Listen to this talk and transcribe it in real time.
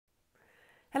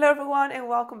Hello everyone and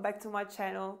welcome back to my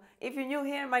channel. If you're new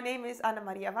here, my name is Anna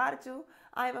Maria Varju.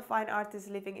 I am a fine artist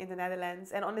living in the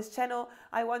Netherlands, and on this channel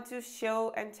I want to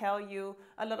show and tell you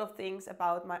a lot of things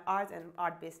about my art and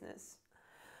art business.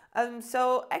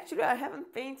 So actually I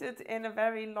haven't painted in a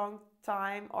very long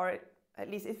time, or at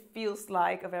least it feels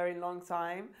like a very long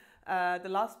time. The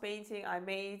last painting I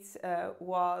made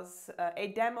was a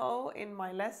demo in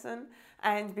my lesson,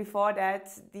 and before that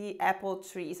the apple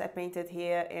trees I painted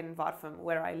here in Warfum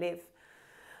where I live.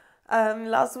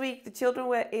 Last week the children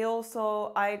were ill,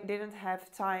 so I didn't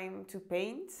have time to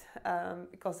paint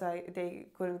because they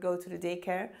couldn't go to the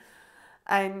daycare.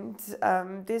 And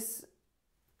this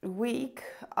week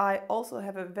I also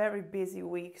have a very busy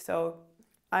week, so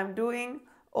I'm doing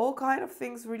all kind of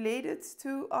things related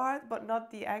to art, but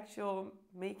not the actual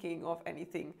making of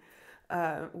anything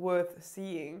worth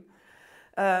seeing.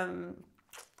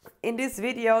 In this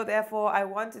video, therefore, I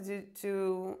wanted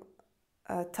to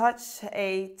touch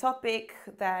a topic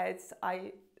that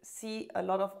I see a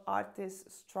lot of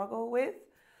artists struggle with,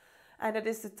 and that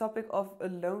is the topic of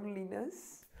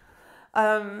loneliness.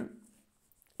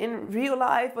 In real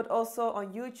life, but also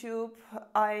on YouTube,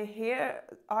 I hear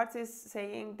artists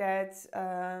saying that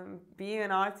being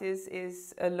an artist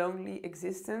is a lonely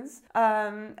existence.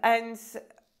 And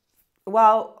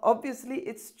while obviously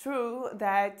it's true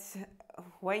that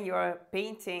when you're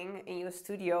painting in your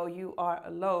studio, you are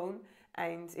alone.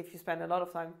 And if you spend a lot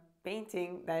of time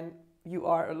painting, then you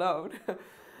are alone.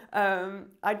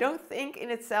 I don't think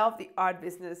in itself the art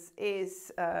business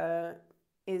is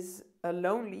a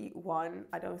lonely one.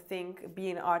 I don't think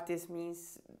being an artist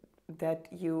means that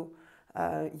you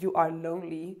are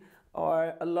lonely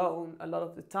or alone a lot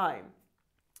of the time.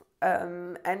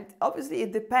 And obviously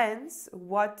it depends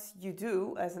what you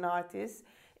do as an artist.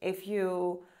 If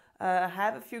you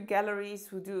have a few galleries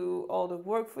who do all the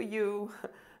work for you,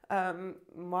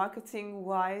 marketing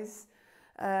wise,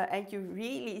 and you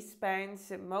really spend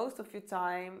most of your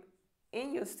time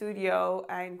in your studio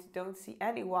and don't see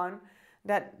anyone,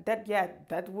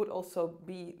 that would also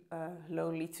be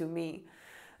lonely to me.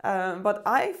 But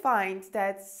I find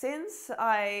that since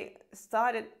I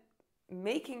started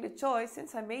making the choice,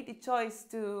 since I made the choice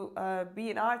to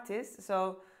be an artist,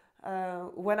 so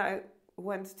when I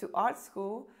went to art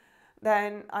school,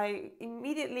 then I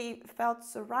immediately felt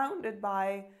surrounded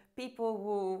by people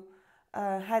who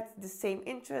had the same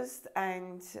interest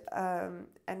and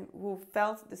who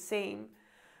felt the same.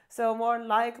 So more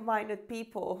like-minded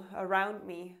people around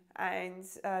me. And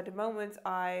the moment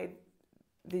I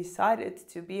decided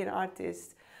to be an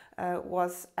artist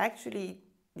was actually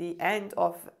the end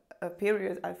of a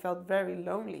period I felt very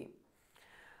lonely.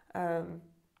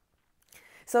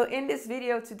 So in this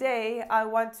video today, I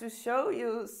want to show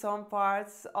you some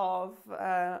parts of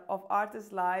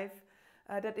artist life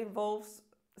that involves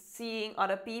seeing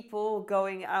other people,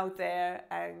 going out there,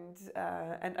 and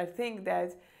I think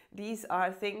that these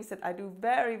are things that I do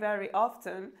very, very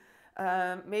often,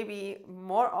 maybe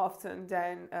more often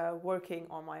than working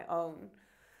on my own.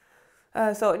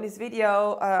 So in this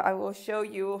video, I will show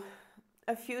you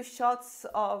a few shots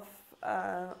of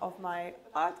my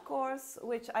art course,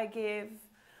 which I give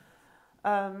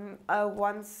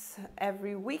once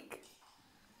every week.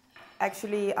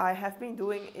 Actually, I have been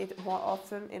doing it more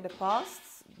often in the past,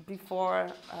 before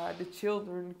the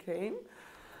children came.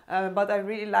 But I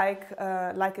really like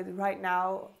it right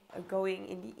now, going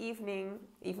in the evening,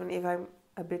 even if I'm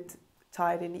a bit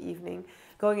tired in the evening.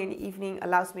 Going in the evening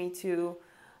allows me to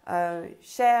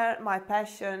share my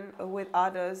passion with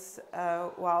others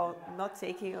while not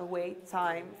taking away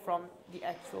time from the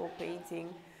actual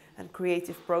painting and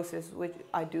creative process, which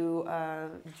I do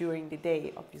during the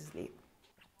day, obviously.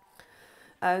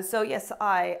 So yes,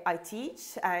 I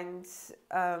teach, and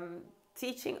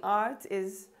teaching art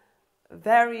is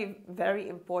very, very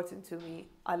important to me.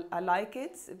 I like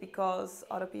it because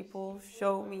other people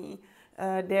show me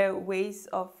their ways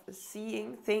of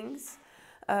seeing things,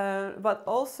 but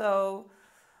also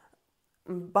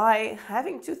by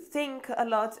having to think a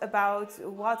lot about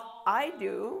what I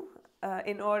do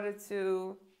in order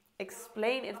to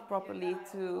explain it properly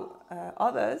to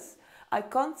others, I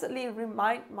constantly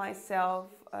remind myself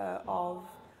of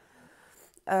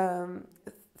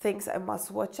things I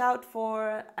must watch out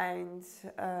for, and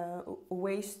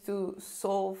ways to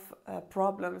solve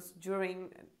problems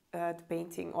during the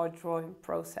painting or drawing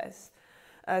process.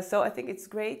 So I think it's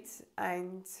great,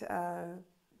 and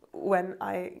when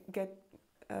I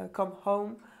come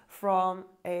home from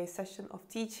a session of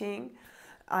teaching,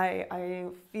 I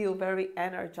feel very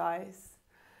energized.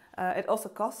 It also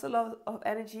costs a lot of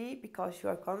energy because you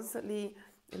are constantly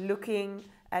looking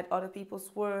at other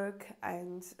people's work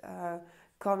and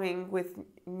coming with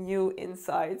new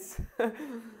insights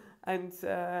and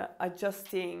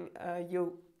adjusting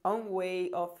your own way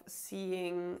of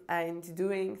seeing and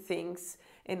doing things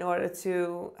in order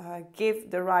to give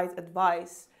the right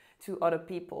advice to other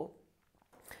people.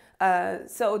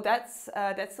 So that's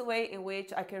the way in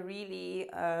which I can really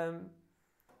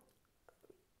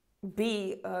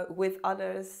be with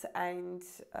others and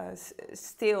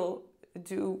still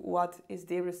do what is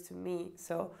dearest to me.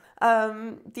 So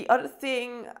the other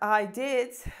thing I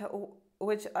did,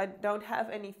 which I don't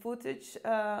have any footage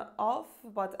of,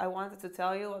 but I wanted to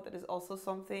tell you that is also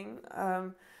something.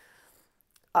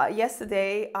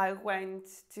 Yesterday I went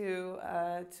to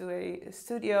a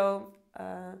studio,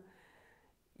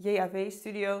 JAV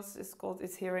Studios.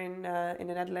 It's here in the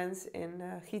Netherlands in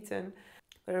Gieten.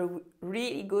 A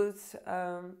really good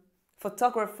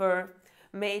photographer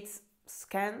made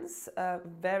scans,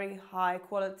 very high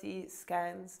quality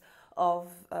scans of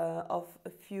a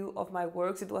few of my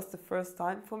works. It was the first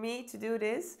time for me to do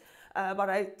this, but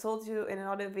I told you in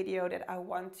another video that I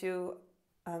want to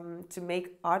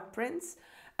make art prints,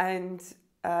 and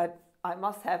I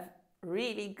must have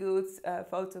really good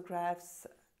photographs,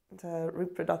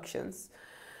 reproductions.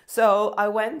 So I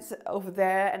went over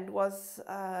there, and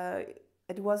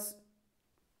it was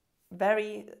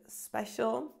very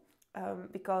special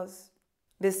because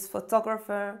this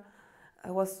photographer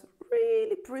was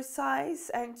really precise,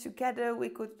 and together we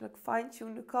could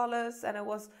fine-tune the colors, and I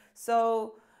was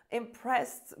so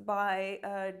impressed by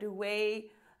the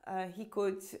way he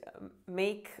could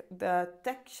make the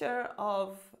texture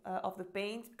of the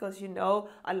paint, because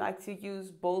I like to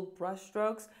use bold brush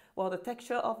strokes. Well, the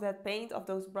texture of that paint, of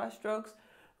those brush strokes,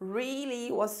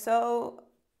 really was so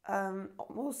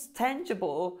almost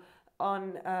tangible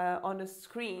on the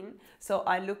screen. So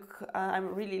I'm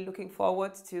really looking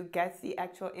forward to get the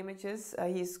actual images.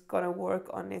 He's gonna work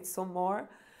on it some more.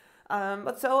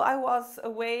 But so I was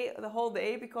away the whole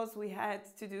day because we had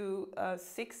to do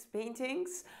 6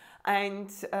 paintings, and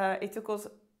it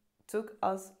took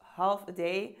us half a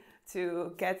day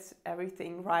to get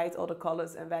everything right, all the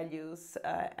colors and values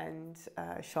and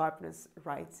sharpness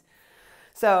right.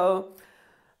 So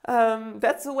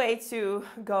that's a way to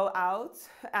go out.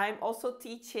 I'm also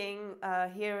teaching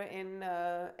here in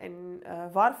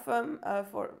Warfum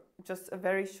for just a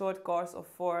very short course of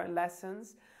 4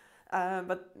 lessons,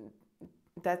 but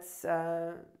that's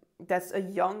a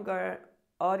younger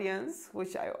audience,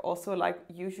 which I also like.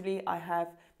 Usually I have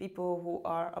people who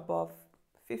are above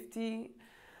 50.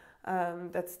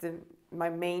 That's my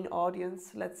main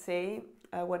audience, let's say,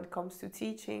 when it comes to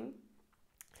teaching,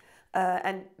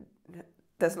 and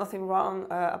there's nothing wrong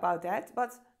about that,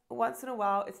 but once in a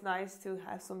while it's nice to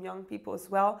have some young people as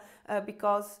well,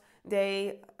 because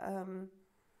they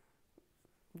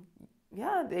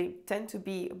tend to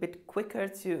be a bit quicker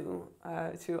to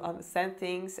understand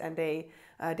things, and they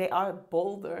are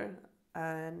bolder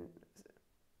and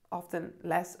often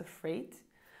less afraid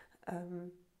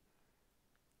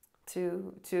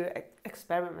to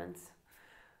experiment.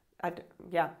 I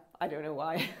don't know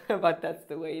why, but that's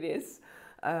the way it is.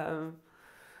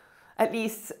 At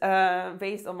least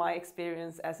based on my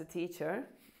experience as a teacher.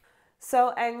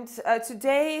 So, and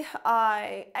today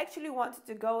I actually wanted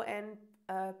to go and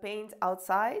paint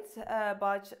outside,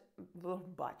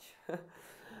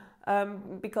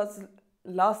 because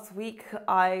last week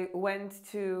I went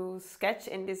to sketch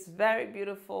in this very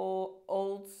beautiful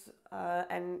old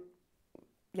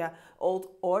old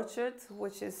orchard,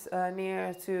 which is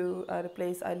near to the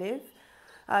place I live.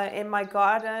 In my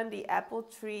garden, the apple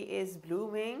tree is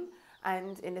blooming,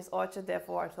 and in this orchard,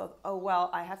 therefore, I thought, oh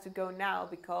well, I have to go now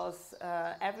because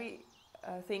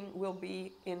everything will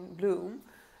be in bloom.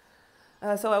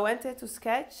 So I went there to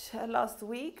sketch last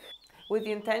week with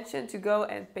the intention to go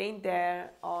and paint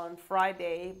there on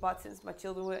Friday, but since my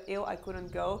children were ill, I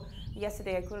couldn't go.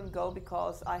 Yesterday I couldn't go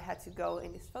because I had to go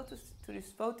in this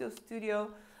photo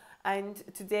studio, and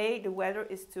today the weather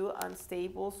is too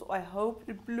unstable, so I hope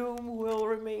the bloom will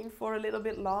remain for a little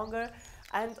bit longer,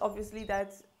 and obviously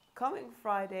that coming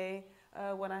Friday,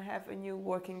 when I have a new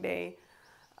working day,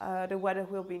 the weather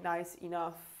will be nice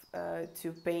enough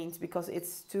to paint, because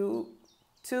it's too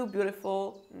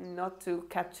beautiful not to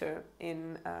capture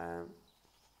in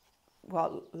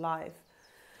live.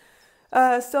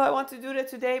 So I want to do that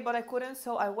today, but I couldn't,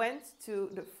 so I went to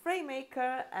the frame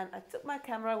maker and I took my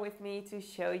camera with me to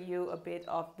show you a bit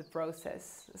of the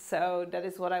process. So that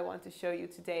is what I want to show you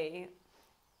today.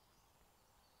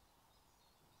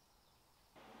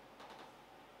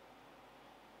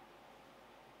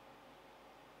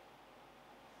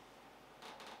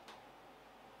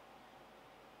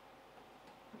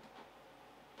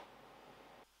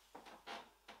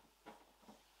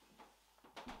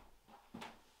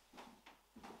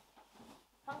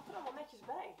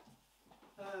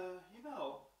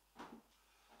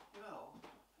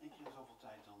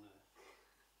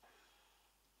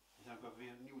 zijn ook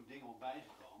weer nieuwe dingen al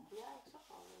bijgekomen. Ja, ik zag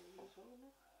al de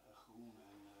zolen. Groen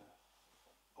en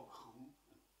ook groen.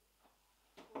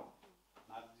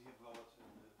 Maar die hebben wel wat.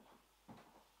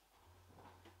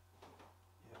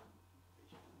 Ja, een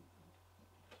beetje een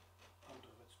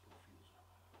ouderwets profiel.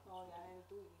 Oh ja, nee, dat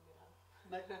doe je niet meer aan.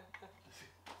 Nee.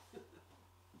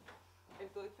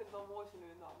 Ik vind het wel mooi zo nu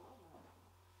en dan. Hoor.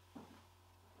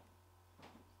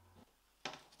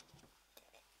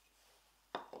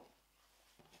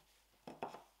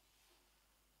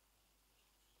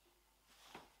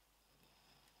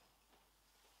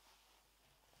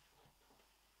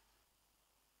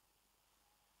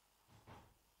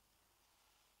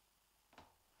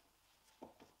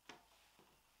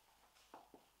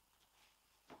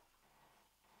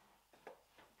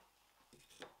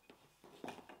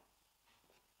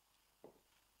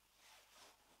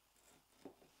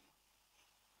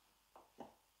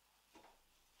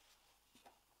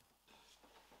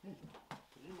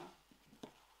 Prima.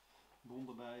 Bon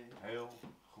erbij, heel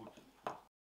goed.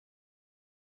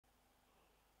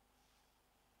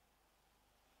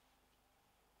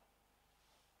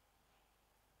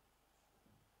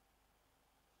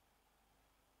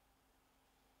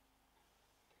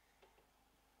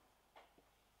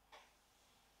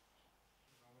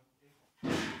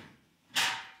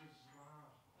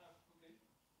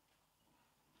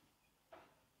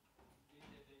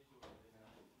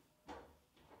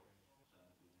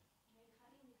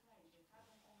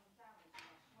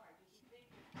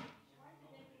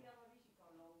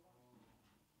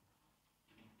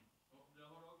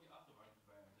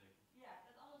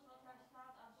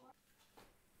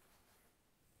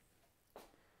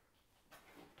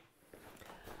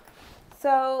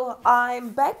 So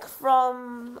I'm back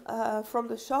from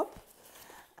the shop,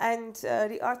 and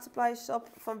the art supply shop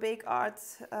from Bake Art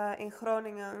in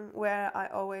Groningen, where I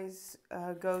always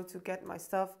go to get my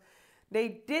stuff.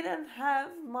 They didn't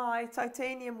have my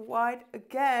titanium white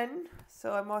again,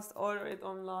 so I must order it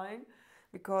online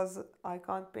because I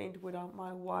can't paint without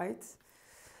my white.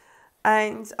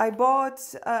 And I bought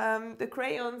the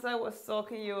crayons I was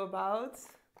talking to you about.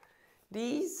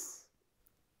 These.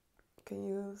 Can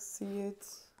you see it?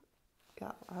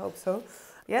 Yeah, I hope so.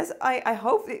 Yes, I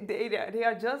hope they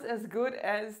are just as good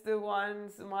as the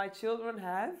ones my children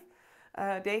have.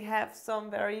 They have some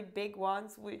very big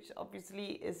ones, which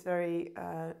obviously is very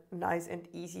nice and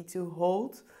easy to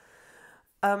hold.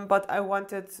 But I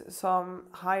wanted some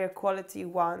higher quality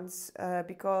ones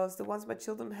because the ones my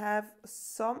children have,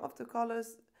 some of the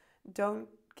colors don't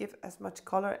give as much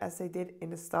color as they did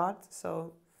in the start.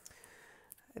 So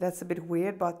that's a bit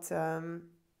weird, but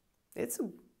it's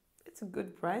a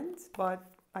good brand, but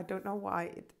I don't know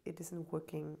why it isn't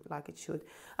working like it should.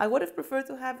 I would have preferred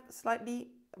to have slightly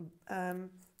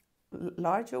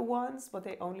larger ones, but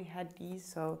they only had these,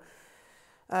 so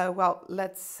well,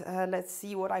 let's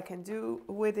see what I can do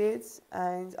with it.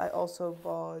 And I also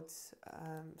bought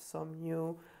some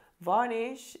new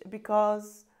varnish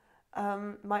because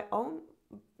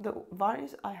the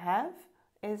varnish I have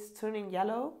is turning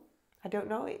yellow. I don't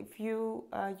know if you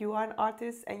are an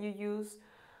artist and you use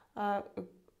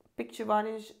picture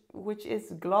varnish which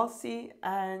is glossy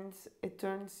and it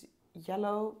turns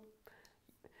yellow.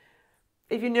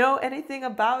 If you know anything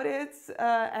about it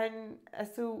and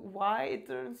as to why it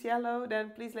turns yellow,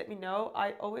 then please let me know.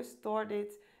 I always stored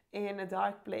it in a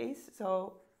dark place,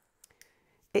 so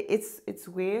it's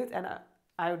weird, and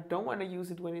I don't want to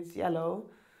use it when it's yellow,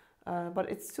 but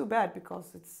it's too bad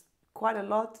because it's quite a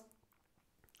lot.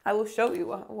 I will show you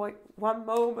one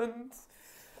moment.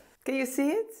 Can you see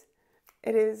it?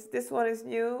 It is, this one is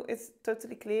new, it's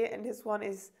totally clear, and this one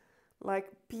is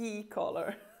like pea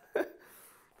color.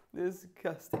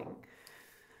 Disgusting.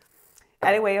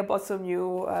 Anyway, I bought some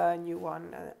new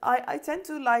one. I tend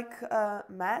to like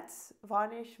matte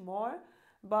varnish more,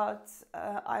 but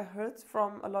I heard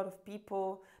from a lot of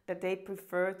people that they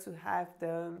prefer to have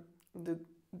the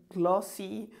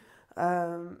glossy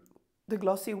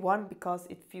one because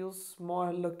it feels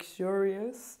more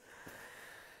luxurious.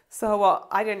 So well,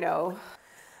 I don't know.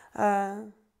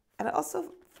 And I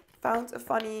also found a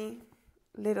funny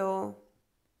little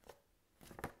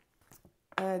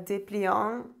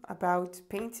dépliant about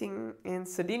painting in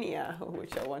Sardinia,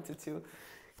 which I wanted to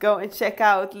go and check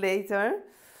out later.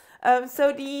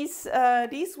 So these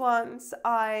ones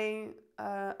I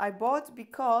bought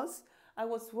because I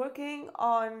was working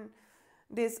on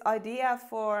this idea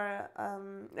for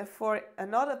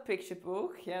another picture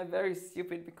book. Yeah, very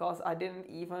stupid because I didn't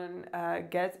even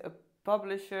get a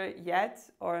publisher yet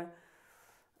or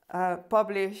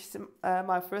published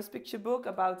my first picture book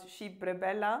about sheep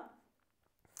Brebella.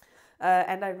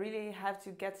 and I really have to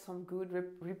get some good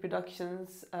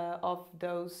reproductions of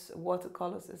those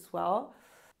watercolors as well.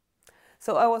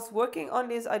 So I was working on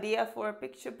this idea for a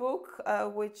picture book,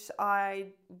 which I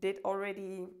did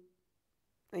already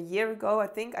a year ago. I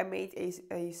think I made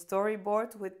a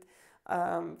storyboard with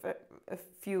a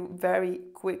few very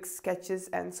quick sketches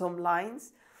and some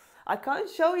lines. I can't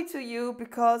show it to you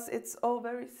because it's all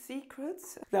very secret.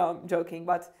 No, I'm joking,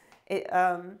 but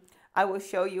I will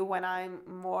show you when I'm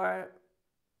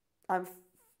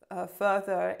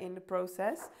further in the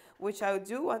process. Which I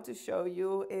do want to show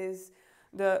you is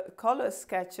the color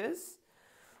sketches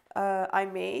I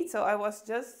made. So I was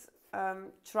just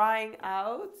trying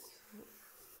out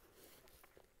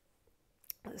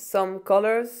some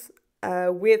colors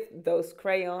with those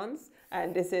crayons,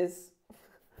 and this is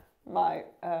my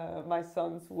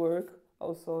son's work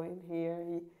also in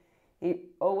here. He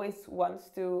always wants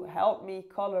to help me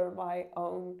color my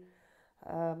own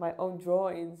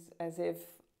drawings as if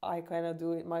I cannot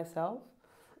do it myself.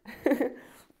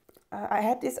 I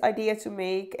had this idea to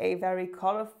make a very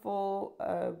colorful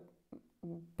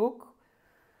book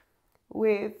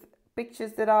with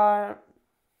pictures that are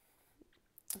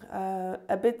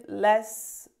a bit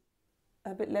less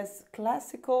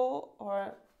classical,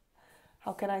 or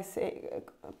how can I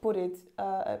put it,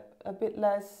 a bit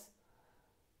less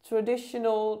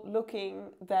traditional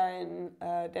looking than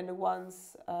the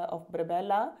ones of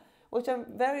Brebella, which I'm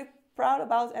very proud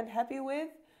about and happy with.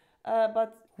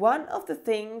 But one of the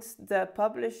things the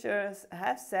publishers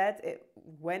have said,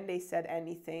 when they said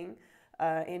anything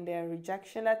in their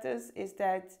rejection letters, is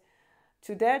that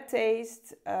to their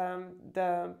taste,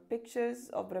 the pictures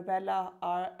of Brebella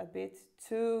are a bit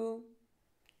too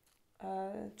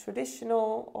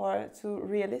traditional or too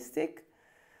realistic.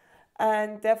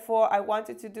 And therefore, I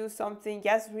wanted to do something,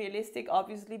 yes, realistic,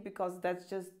 obviously, because that's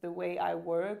just the way I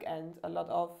work, and a lot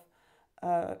of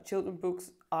children's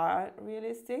books are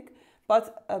realistic,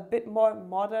 but a bit more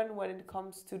modern when it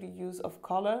comes to the use of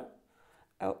color.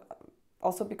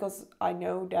 Also because I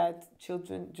know that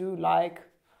children do like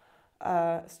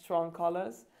strong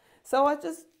colors. So I was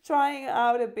just trying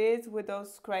out a bit with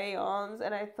those crayons,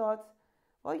 and I thought,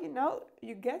 well, you know,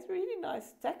 you get really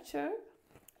nice texture,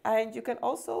 and you can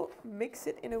also mix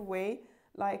it in a way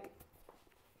like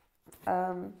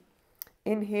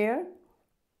in here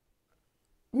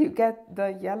you get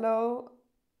the yellow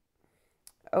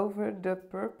over the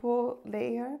purple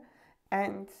layer,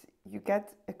 and you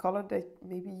get a color that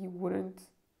maybe you wouldn't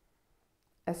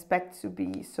expect to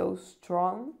be so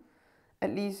strong.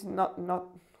 At least not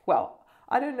well,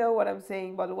 I don't know what I'm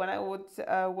saying, but when I would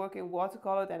work in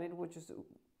watercolor, then it would just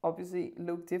obviously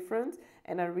look different.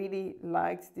 And I really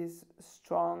liked this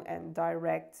strong and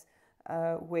direct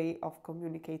way of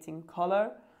communicating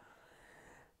color.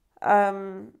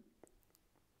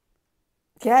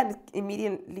 Yeah, it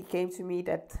immediately came to me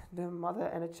that the mother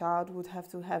and a child would have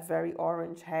to have very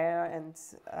orange hair, and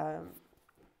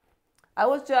I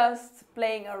was just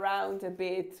playing around a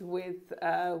bit with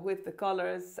the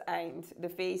colors and the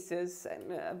faces,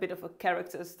 and a bit of a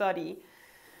character study.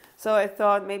 So I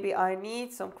thought maybe I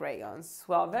need some crayons.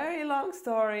 Well, very long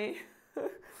story.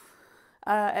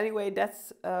 Anyway,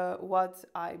 that's what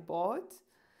I bought.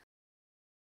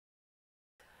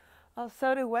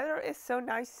 So the weather is so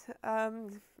nice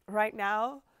right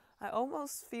now. I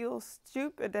almost feel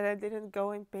stupid that I didn't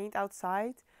go and paint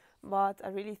outside, but I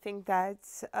really think that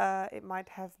it might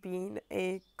have been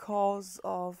a cause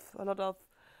of a lot of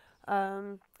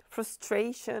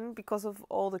frustration because of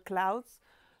all the clouds.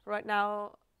 Right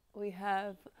now we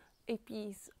have a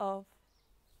piece of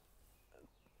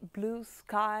blue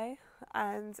sky,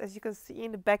 and as you can see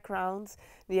in the background,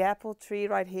 the apple tree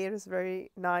right here is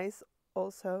very nice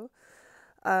also,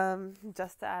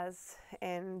 just as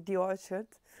in the orchard.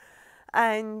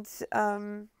 And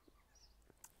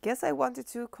guess I wanted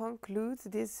to conclude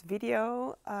this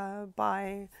video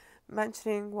by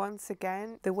mentioning once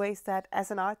again the ways that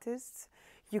as an artist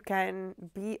you can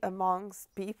be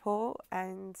amongst people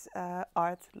and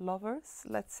art lovers,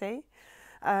 let's say.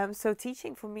 So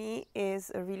teaching for me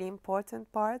is a really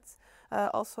important part.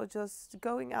 Also just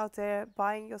going out there,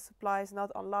 buying your supplies,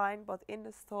 not online but in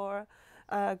the store,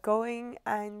 going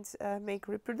and make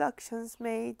reproductions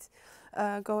made,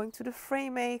 going to the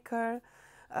frame maker,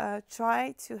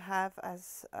 try to have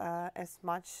as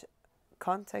much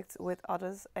contact with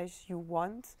others as you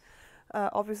want.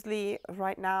 Obviously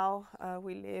right now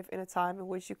we live in a time in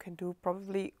which you can do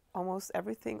probably almost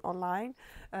everything online,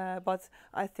 but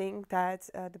I think that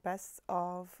the best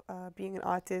of being an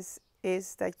artist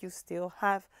is that you still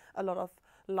have a lot of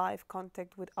live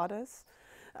contact with others.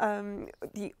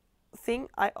 The thing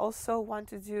I also want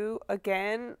to do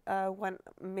again, when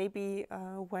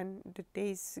when the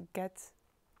days get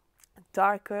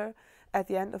darker at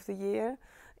the end of the year,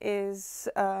 is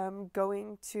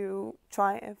going to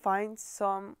try and find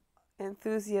some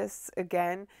enthusiasts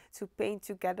again to paint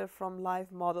together from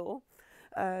live model.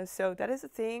 So that is a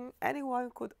thing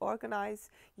anyone could organize.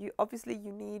 You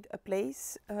need a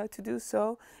place to do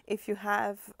so. If you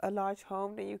have a large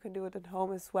home, then you can do it at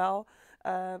home as well.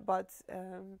 But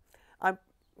I'm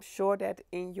sure that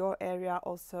in your area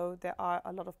also there are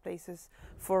a lot of places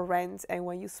for rent, and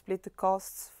when you split the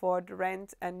costs for the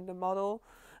rent and the model,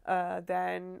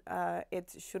 then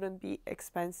it shouldn't be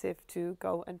expensive to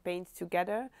go and paint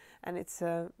together, and it's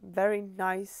a very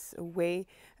nice way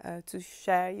to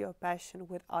share your passion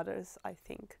with others, I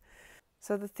think.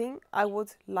 So the thing I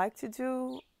would like to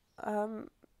do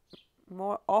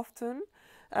more often,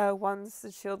 once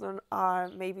the children are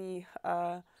maybe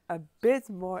a bit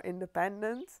more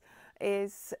independent,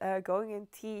 is going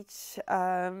and teach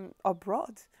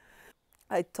abroad.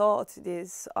 I taught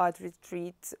this art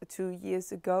retreat 2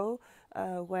 years ago,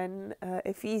 when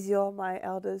Ephesio, my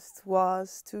eldest,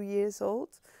 was 2 years old.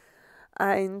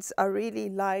 And I really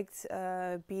liked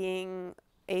being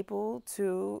able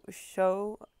to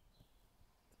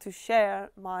share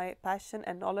my passion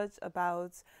and knowledge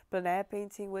about plein air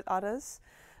painting with others.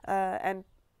 And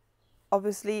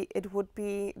obviously it would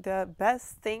be the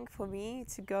best thing for me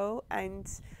to go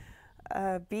and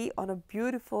be on a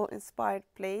beautiful, inspired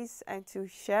place and to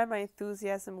share my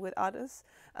enthusiasm with others,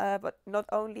 but not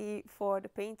only for the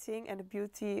painting and the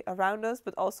beauty around us,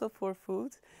 but also for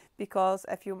food, because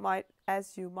as you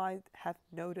might have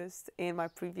noticed in my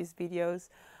previous videos,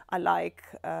 I like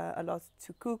a lot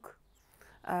to cook.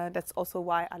 That's also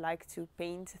why I like to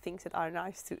paint things that are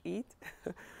nice to eat.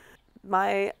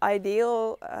 My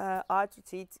ideal art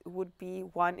retreat would be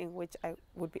one in which I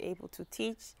would be able to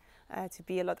teach, to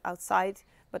be a lot outside,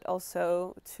 but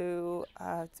also to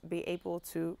be able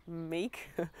to make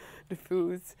the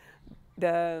food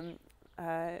the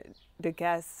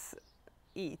guests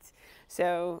eat.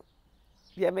 So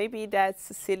yeah, maybe that's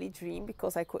a silly dream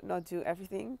because I could not do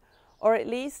everything, or at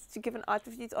least to give an art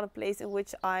retreat on a place in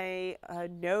which I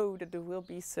know that there will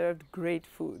be served great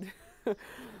food.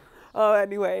 Oh,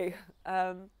 anyway,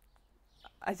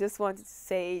 I just wanted to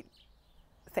say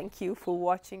thank you for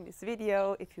watching this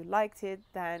video. If you liked it,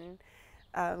 then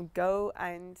go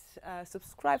and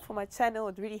subscribe for my channel.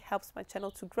 It really helps my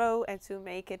channel to grow and to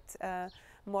make it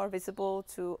more visible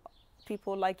to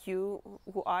people like you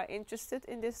who are interested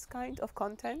in this kind of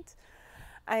content.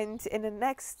 And in the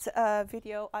next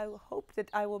video, I hope that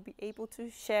I will be able to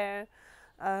share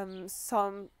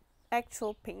some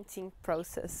actual painting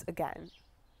process again.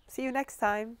 See you next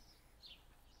time.